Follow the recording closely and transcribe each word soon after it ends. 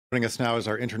Joining us now is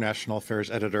our international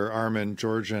affairs editor, Armin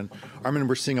Georgian. Armin,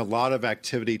 we're seeing a lot of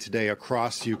activity today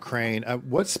across Ukraine.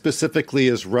 What specifically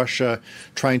is Russia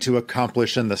trying to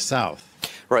accomplish in the south?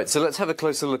 Right, so let's have a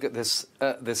closer look at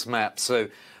this map. So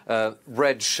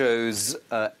red shows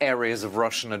areas of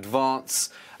Russian advance.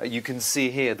 You can see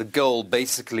here the goal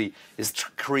basically is to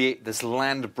create this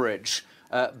land bridge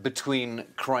between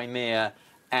Crimea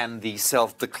and the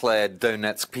self-declared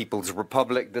Donetsk People's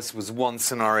Republic. This was one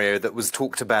scenario that was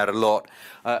talked about a lot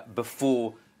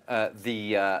before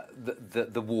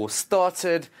the war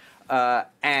started.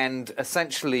 And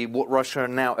essentially what Russia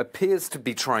now appears to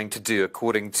be trying to do,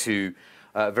 according to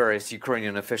various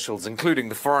Ukrainian officials, including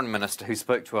the foreign minister who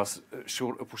spoke to us a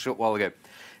short while ago,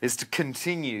 is to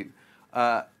continue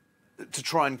to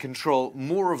try and control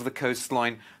more of the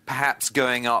coastline, perhaps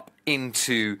going up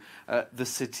into the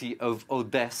city of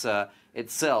Odessa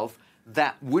itself.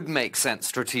 That would make sense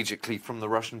strategically from the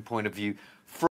Russian point of view,